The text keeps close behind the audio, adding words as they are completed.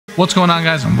What's going on,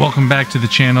 guys, and welcome back to the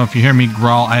channel. If you hear me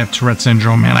growl, I have Tourette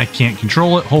Syndrome, man. I can't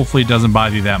control it. Hopefully it doesn't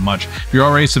bother you that much. If you're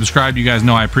already subscribed, you guys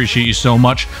know I appreciate you so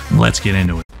much. Let's get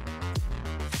into it.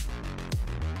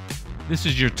 This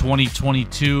is your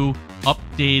 2022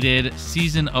 updated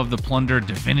Season of the Plunder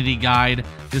Divinity guide.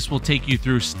 This will take you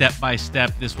through step by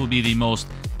step. This will be the most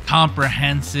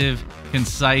comprehensive,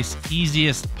 concise,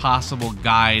 easiest possible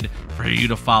guide for you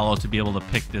to follow to be able to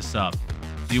pick this up.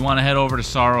 You want to head over to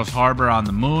Sorrow's Harbor on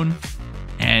the moon,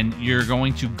 and you're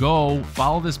going to go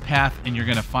follow this path, and you're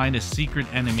going to find a secret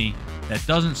enemy that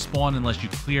doesn't spawn unless you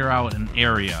clear out an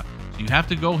area. So you have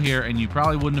to go here, and you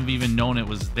probably wouldn't have even known it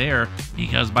was there,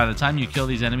 because by the time you kill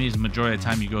these enemies, the majority of the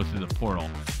time you go through the portal.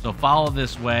 So follow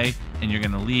this way, and you're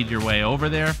going to lead your way over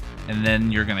there, and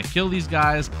then you're going to kill these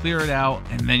guys, clear it out,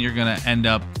 and then you're going to end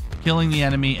up killing the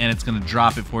enemy, and it's going to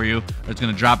drop it for you, or it's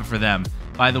going to drop it for them.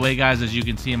 By the way, guys, as you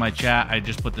can see in my chat, I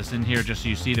just put this in here just so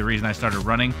you see the reason I started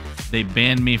running. They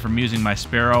banned me from using my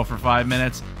Sparrow for 5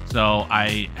 minutes, so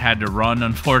I had to run,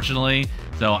 unfortunately.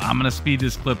 So I'm going to speed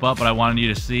this clip up, but I wanted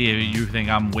you to see if you think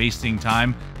I'm wasting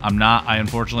time. I'm not. I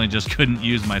unfortunately just couldn't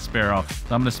use my Sparrow.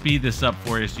 So I'm going to speed this up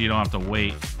for you so you don't have to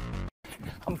wait.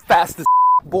 I'm fast as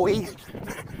boy.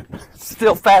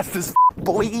 Still fast as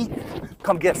boy.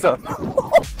 Come get some.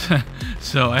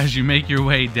 So as you make your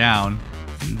way down,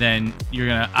 then you're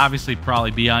gonna obviously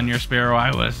probably be on your Sparrow.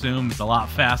 I would assume it's a lot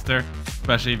faster,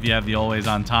 especially if you have the always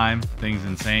on time. Thing's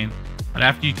insane. But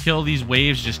after you kill these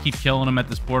waves, just keep killing them at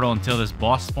this portal until this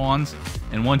boss spawns.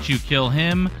 And once you kill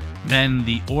him, then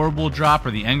the orb will drop,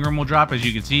 or the engram will drop. As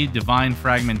you can see, divine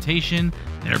fragmentation.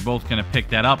 They're both gonna pick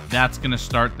that up. That's gonna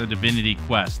start the divinity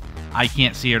quest. I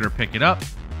can't see it or pick it up,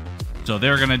 so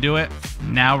they're gonna do it.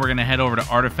 Now we're gonna head over to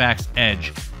Artifact's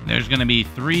Edge. There's going to be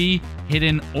 3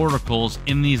 hidden oracles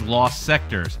in these lost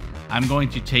sectors. I'm going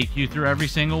to take you through every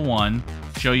single one,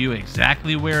 show you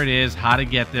exactly where it is, how to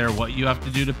get there, what you have to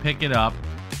do to pick it up.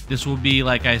 This will be,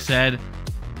 like I said,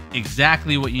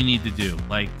 exactly what you need to do.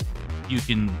 Like, you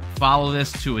can follow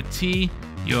this to a T.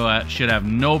 You should have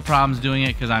no problems doing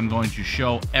it because I'm going to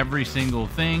show every single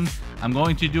thing. I'm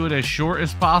going to do it as short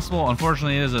as possible.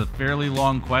 Unfortunately, it is a fairly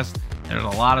long quest. There's a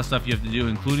lot of stuff you have to do,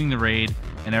 including the raid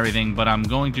and everything, but I'm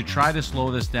going to try to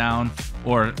slow this down,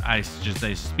 or I should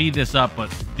say speed this up,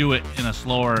 but do it in a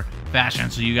slower fashion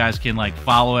so you guys can like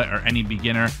follow it, or any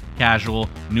beginner, casual,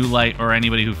 new light, or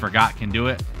anybody who forgot can do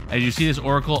it. As you see this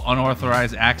oracle,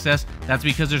 unauthorized access, that's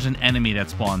because there's an enemy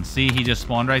that spawns. See, he just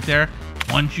spawned right there.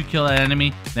 Once you kill that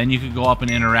enemy, then you can go up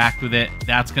and interact with it.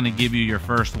 That's going to give you your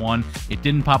first one. It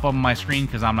didn't pop up on my screen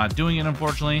because I'm not doing it,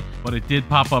 unfortunately, but it did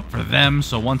pop up for them.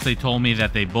 So once they told me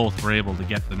that they both were able to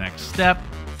get the next step,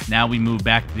 now we move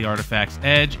back to the Artifact's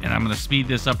Edge, and I'm going to speed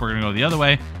this up. We're going to go the other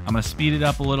way. I'm going to speed it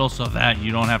up a little so that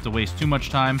you don't have to waste too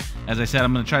much time. As I said,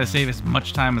 I'm going to try to save as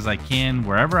much time as I can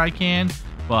wherever I can,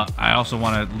 but I also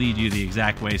want to lead you the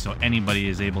exact way so anybody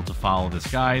is able to follow this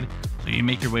guide. So you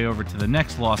make your way over to the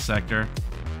next lost sector,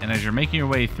 and as you're making your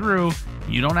way through,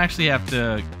 you don't actually have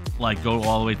to like go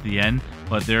all the way to the end,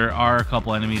 but there are a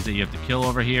couple enemies that you have to kill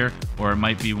over here, or it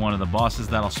might be one of the bosses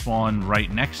that'll spawn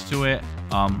right next to it,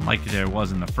 like there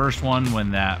was in the first one when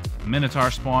that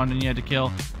Minotaur spawned and you had to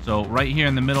kill. So right here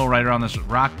in the middle, right around this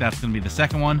rock, that's going to be the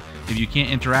second one. If you can't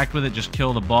interact with it, just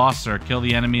kill the boss or kill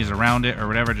the enemies around it or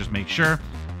whatever, just make sure.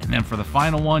 And then for the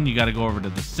final one, you got to go over to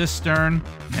the cistern,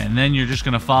 and then you're just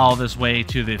going to follow this way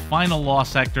to the final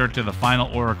lost sector, to the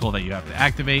final oracle that you have to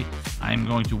activate. I'm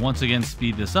going to once again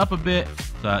speed this up a bit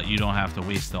so that you don't have to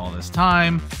waste all this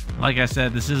time. Like I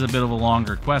said, this is a bit of a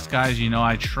longer quest, guys. You know,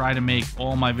 I try to make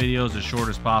all my videos as short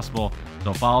as possible,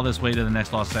 so follow this way to the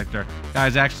next lost sector.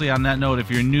 Guys, actually, on that note, if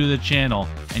you're new to the channel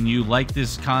and you like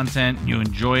this content, you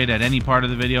enjoy it at any part of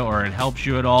the video, or it helps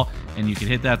you at all, and you can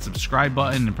hit that subscribe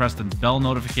button and press the bell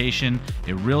notification.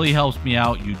 It really helps me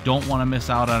out. You don't want to miss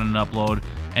out on an upload.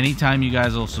 Anytime you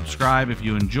guys will subscribe, if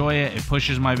you enjoy it, it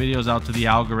pushes my videos out to the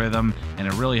algorithm, and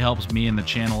it really helps me and the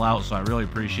channel out, so I really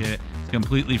appreciate it. It's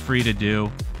completely free to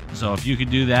do. So if you could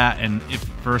do that, and if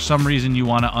for some reason you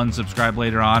want to unsubscribe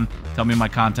later on, tell me my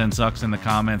content sucks in the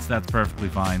comments, that's perfectly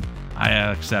fine. I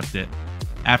accept it.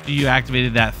 After you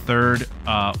activated that third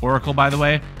oracle, by the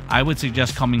way, I would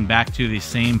suggest coming back to the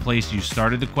same place you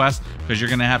started the quest, because you're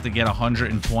going to have to get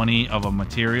 120 of a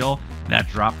material that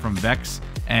dropped from Vex.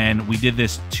 And we did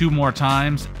this 2 more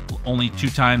times, only 2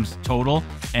 times total,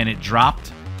 and it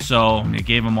dropped. So it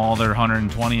gave them all their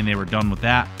 120, and they were done with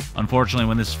that. Unfortunately,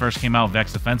 when this first came out,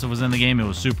 Vex Offensive was in the game. It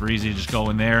was super easy to just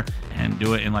go in there and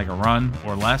do it in like a run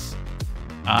or less.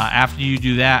 After you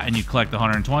do that and you collect the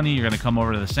 120, you're going to come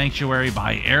over to the Sanctuary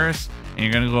by Eris, and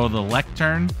you're going to go to the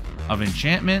Lectern of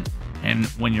Enchantment. And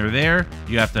when you're there,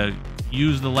 you have to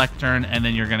use the lectern, and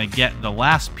then you're going to get the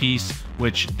last piece,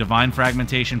 which divine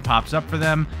fragmentation pops up for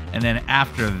them. And then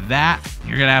after that,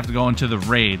 you're going to have to go into the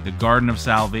raid, the Garden of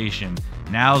Salvation.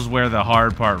 Now's where the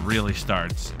hard part really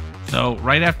starts. So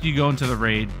right after you go into the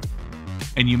raid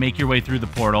and you make your way through the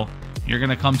portal, you're going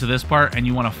to come to this part and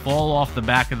you want to fall off the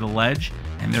back of the ledge,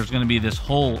 and there's going to be this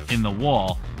hole in the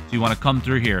wall. So you want to come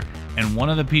through here, and one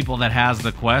of the people that has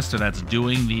the quest or that's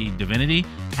doing the divinity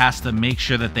has to make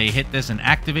sure that they hit this and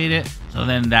activate it. So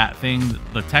then that thing,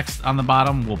 the text on the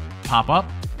bottom will pop up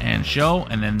and show,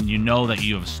 and then you know that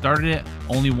you have started it.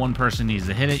 Only one person needs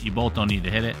to hit it. You both don't need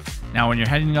to hit it. Now, when you're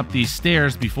heading up these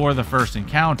stairs before the first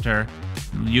encounter,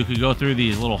 you could go through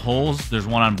these little holes. There's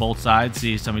one on both sides.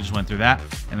 See, somebody just went through that,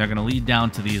 and they're going to lead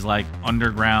down to these like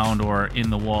underground or in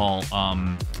the wall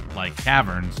like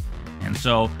caverns. And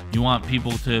so you want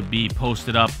people to be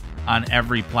posted up on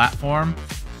every platform.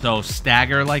 So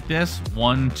stagger like this,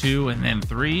 1, 2, and then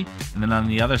 3. And then on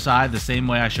the other side, the same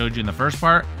way I showed you in the first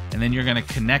part. And then you're going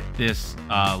to connect this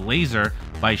laser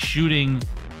by shooting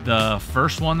the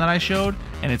first one that I showed,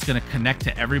 and it's going to connect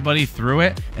to everybody through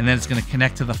it. And then it's going to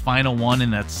connect to the final one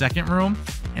in that second room.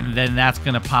 And then that's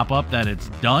going to pop up that it's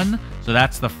done. So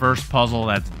that's the first puzzle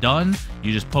that's done.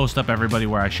 You just post up everybody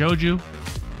where I showed you.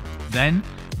 Then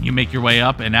you make your way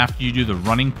up, and after you do the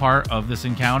running part of this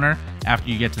encounter, after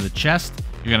you get to the chest,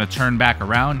 you're going to turn back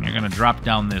around and you're going to drop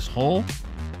down this hole.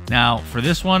 Now for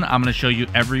this one, I'm going to show you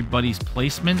everybody's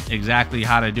placement, exactly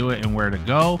how to do it and where to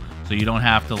go, so you don't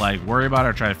have to like worry about it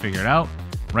or try to figure it out.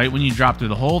 Right when you drop through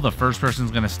the hole, the first person's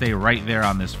going to stay right there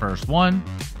on this first one.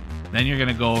 Then you're going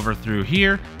to go over through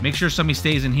here. Make sure somebody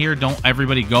stays in here. Don't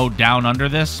everybody go down under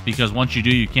this, because once you do,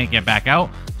 you can't get back out.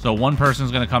 So one person's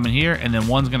going to come in here, and then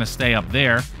one's going to stay up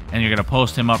there, and you're going to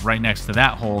post him up right next to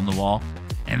that hole in the wall.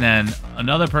 And then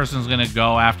another person's going to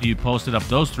go, after you posted up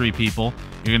those 3 people,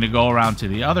 you're going to go around to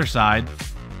the other side,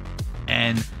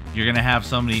 and you're going to have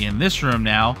somebody in this room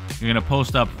now. You're going to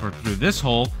post up through this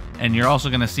hole, and you're also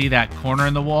going to see that corner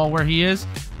in the wall where he is.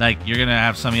 Like, you're going to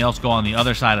have somebody else go on the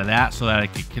other side of that so that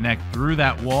it can connect through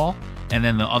that wall, and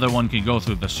then the other one can go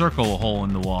through the circle hole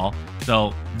in the wall.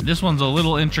 So this one's a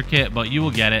little intricate, but you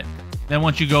will get it. Then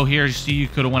once you go here, you see you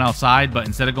could have went outside, but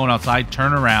instead of going outside,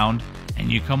 turn around,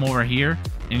 and you come over here,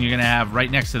 and you're going to have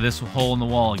right next to this hole in the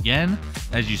wall again.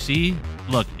 As you see,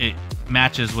 look, it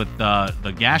matches with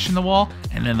the gash in the wall,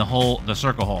 and then the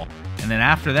circle hole. And then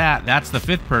after that, that's the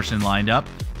 5th person lined up.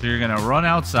 So you're going to run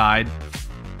outside,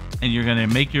 and you're going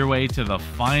to make your way to the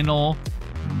final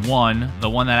one, the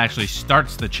one that actually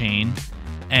starts the chain.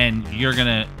 And you're going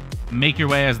to make your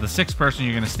way as the 6th person.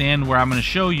 You're going to stand where I'm going to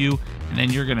show you, and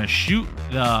then you're going to shoot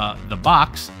the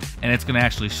box, and it's going to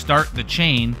actually start the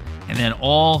chain. And then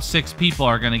all 6 people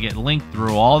are going to get linked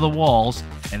through all the walls,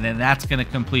 and then that's going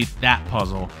to complete that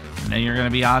puzzle. And then you're going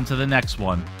to be on to the next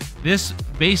one. This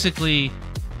basically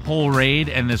whole raid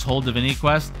and this whole Divinity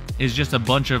quest is just a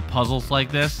bunch of puzzles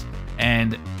like this.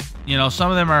 And, you know, some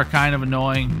of them are kind of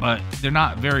annoying, but they're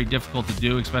not very difficult to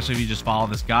do, especially if you just follow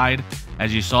this guide.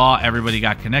 As you saw, everybody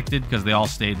got connected because they all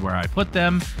stayed where I put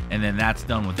them, and then that's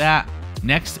done with that.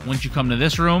 Next, once you come to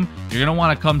this room, you're going to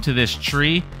want to come to this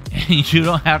tree, and you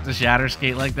don't have to shatter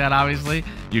skate like that, obviously.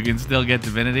 You can still get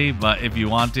Divinity, but if you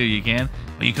want to, you can.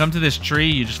 But you come to this tree,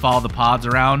 you just follow the pods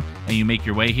around, and you make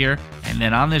your way here. And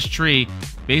then on this tree,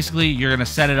 basically, you're going to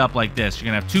set it up like this.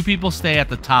 You're going to have 2 people stay at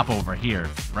the top over here,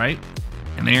 right?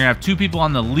 And then you're going to have 2 people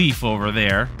on the leaf over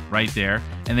there, right there.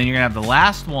 And then you're going to have the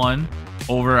last one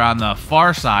over on the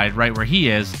far side, right where he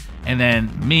is. And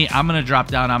then me, I'm going to drop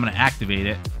down, I'm going to activate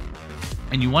it.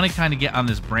 And you want to kind of get on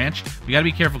this branch. You got to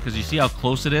be careful because you see how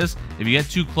close it is. If you get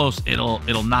too close,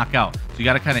 it'll knock out. So you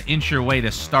got to kind of inch your way to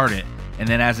start it. And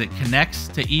then as it connects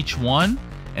to each one,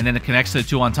 and then it connects to the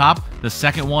 2 on top, the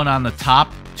second one on the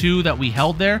top 2 that we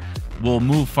held there will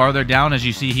move farther down. As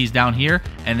you see, he's down here.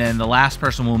 And then the last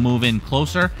person will move in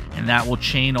closer, and that will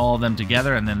chain all of them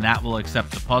together, and then that will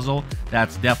accept the puzzle.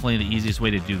 That's definitely the easiest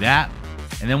way to do that.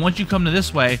 And then once you come to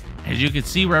this way, as you can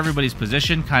see where everybody's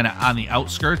positioned, kind of on the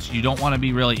outskirts, you don't want to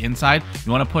be really inside.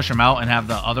 You want to push them out and have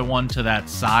the other one to that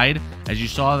side. As you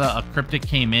saw, the cryptic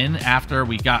came in after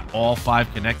we got all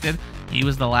 5 connected. He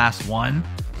was the last one.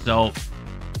 So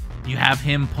you have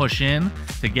him push in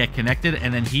to get connected,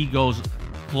 and then he goes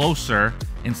closer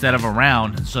instead of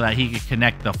around so that he can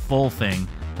connect the full thing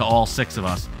to all 6 of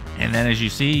us. And then as you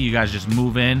see, you guys just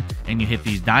move in and you hit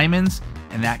these diamonds,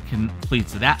 and that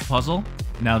completes that puzzle.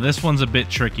 Now this one's a bit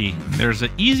tricky. There's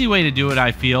an easy way to do it,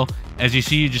 I feel. As you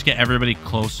see, you just get everybody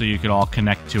close so you could all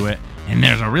connect to it. And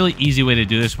there's a really easy way to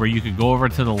do this where you could go over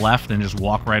to the left and just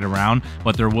walk right around,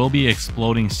 but there will be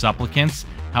exploding supplicants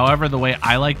However, the way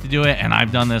I like to do it, and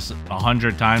I've done this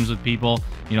 100 times with people,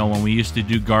 you know, when we used to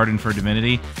do garden for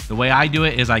Divinity, the way I do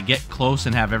it is I get close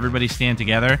and have everybody stand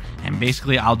together, and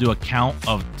basically I'll do a count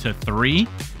to 3,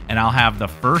 and I'll have the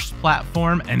first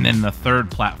platform and then the third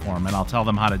platform, and I'll tell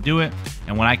them how to do it.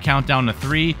 And when I count down to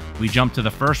 3, we jump to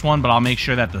the first one, but I'll make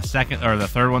sure that the second or the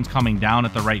third one's coming down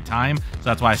at the right time. So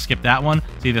that's why I skipped that one.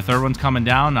 See, the third one's coming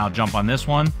down, and I'll jump on this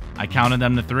one. I counted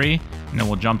them to 3, and then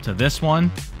we'll jump to this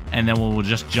one, and then we'll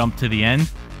just jump to the end.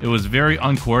 It was very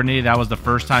uncoordinated. That was the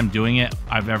first time doing it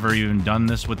I've ever even done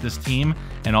this with this team,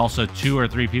 and also 2 or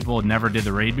 3 people never did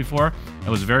the raid before. It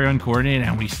was very uncoordinated,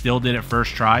 and we still did it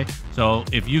first try. So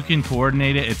if you can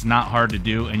coordinate it, it's not hard to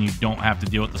do, and you don't have to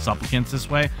deal with the supplicants this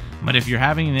way. But if you're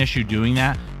having an issue doing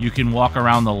that, you can walk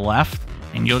around the left,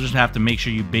 and you'll just have to make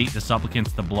sure you bait the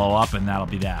supplicants to blow up, and that'll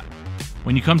be that.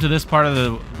 When you come to this part of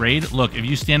the raid, look, if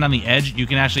you stand on the edge, you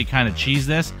can actually kind of cheese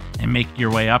this and make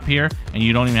your way up here, and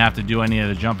you don't even have to do any of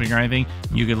the jumping or anything.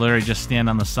 You could literally just stand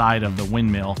on the side of the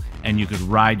windmill, and you could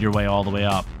ride your way all the way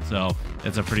up. So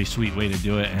it's a pretty sweet way to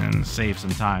do it and save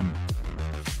some time.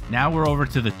 Now we're over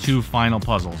to the 2 final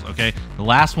puzzles, okay? The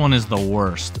last one is the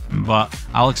worst, but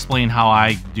I'll explain how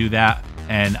I do that,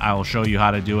 and I will show you how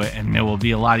to do it, and it will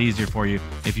be a lot easier for you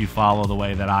if you follow the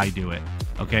way that I do it.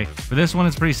 Okay, for this one,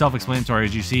 it's pretty self-explanatory.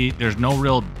 As you see, there's no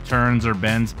real turns or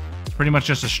bends. It's pretty much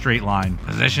just a straight line.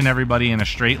 Position everybody in a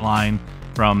straight line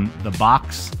from the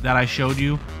box that I showed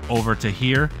you over to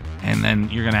here, and then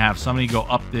you're gonna have somebody go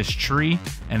up this tree,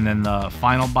 and then the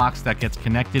final box that gets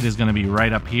connected is gonna be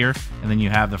right up here, and then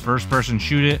you have the first person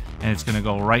shoot it, and it's gonna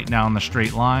go right down the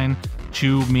straight line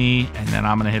to me, and then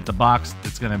I'm gonna hit the box.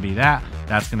 It's gonna be that.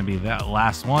 That's gonna be that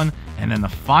last one, and then the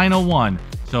final one.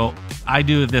 So I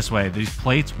do it this way. These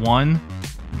plates, 1,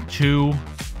 2,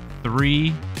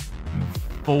 3,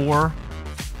 4,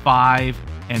 5,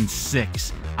 and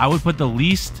 6. I would put the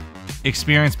least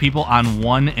experienced people on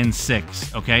 1 and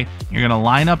 6, okay? You're gonna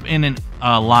line up in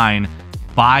a line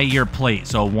by your plate.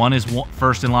 So 1 is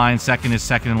first in line, 2nd is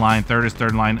second in line, 3rd is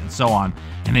third in line, and so on.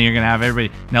 And then you're gonna have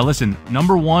everybody. Now listen,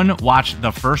 number 1, watch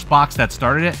the first box that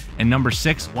started it, and number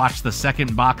 6, watch the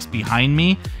second box behind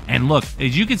me. And look,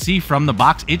 as you can see from the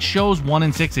box, it shows 1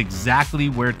 and 6 exactly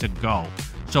where to go.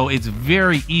 So it's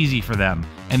very easy for them.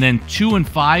 And then 2 and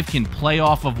 5 can play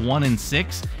off of 1 and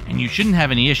 6, and you shouldn't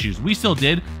have any issues. We still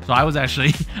did, so I was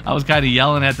kind of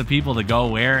yelling at the people to go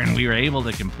where, and we were able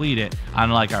to complete it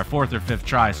on like our 4th or 5th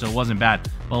try, so it wasn't bad.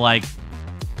 But like,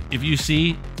 if you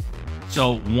see,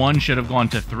 so 1 should have gone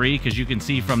to 3, because you can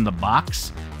see from the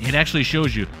box, it actually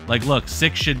shows you, like look,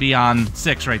 6 should be on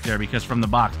 6 right there, because from the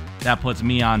box, that puts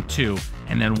me on 2.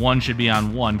 And then 1 should be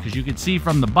on 1, because you can see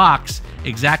from the box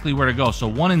exactly where to go. So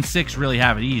 1 and 6 really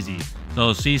have it easy.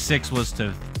 So C6 was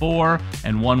to 4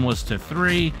 and 1 was to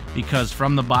 3, because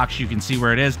from the box you can see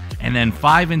where it is. And then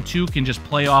 5 and 2 can just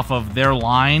play off of their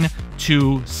line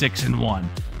to 6 and 1.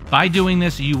 By doing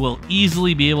this, you will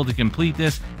easily be able to complete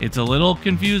this. It's a little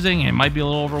confusing, it might be a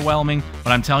little overwhelming,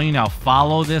 but I'm telling you now,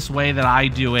 follow this way that I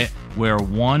do it, where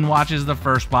 1 watches the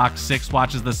first box, 6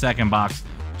 watches the second box,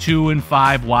 2 and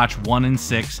 5 watch 1 and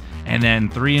 6, and then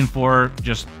 3 and 4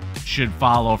 just should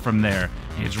follow from there.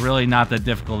 It's really not that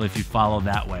difficult if you follow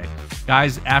that way.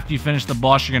 Guys, after you finish the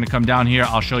boss, you're going to come down here.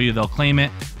 I'll show you, they'll claim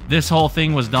it. This whole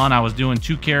thing was done. I was doing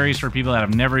 2 carries for people that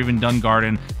have never even done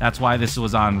garden. That's why this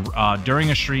was on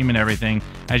during a stream and everything.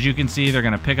 As you can see, they're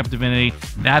going to pick up Divinity.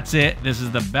 That's it. This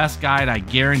is the best guide. I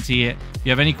guarantee it. If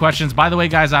you have any questions, by the way,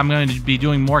 guys, I'm going to be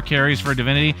doing more carries for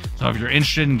Divinity. So if you're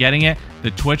interested in getting it,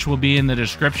 the Twitch will be in the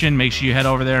description. Make sure you head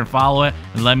over there and follow it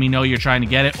and let me know you're trying to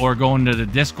get it, or go into the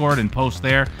Discord and post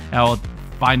there. I'll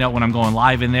find out when I'm going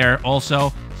live in there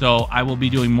also. So I will be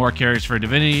doing more carries for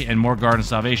Divinity and more Garden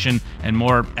Salvation and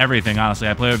more everything, honestly.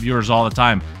 I play with viewers all the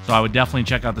time. So I would definitely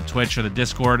check out the Twitch or the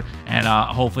Discord, and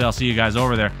hopefully I'll see you guys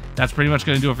over there. That's pretty much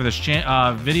going to do it for this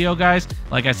video, guys.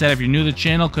 Like I said, if you're new to the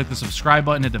channel, click the subscribe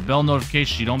button, hit the bell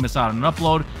notification so you don't miss out on an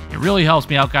upload. It really helps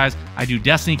me out, guys. I do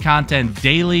Destiny content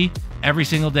daily, every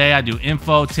single day. I do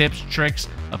info, tips, tricks,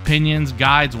 opinions,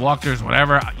 guides, walkthroughs,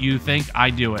 whatever you think, I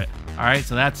do it. All right,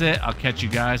 so that's it. I'll catch you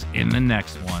guys in the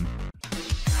next one.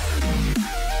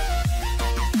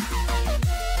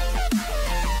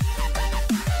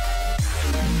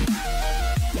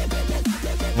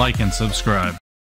 Like and subscribe.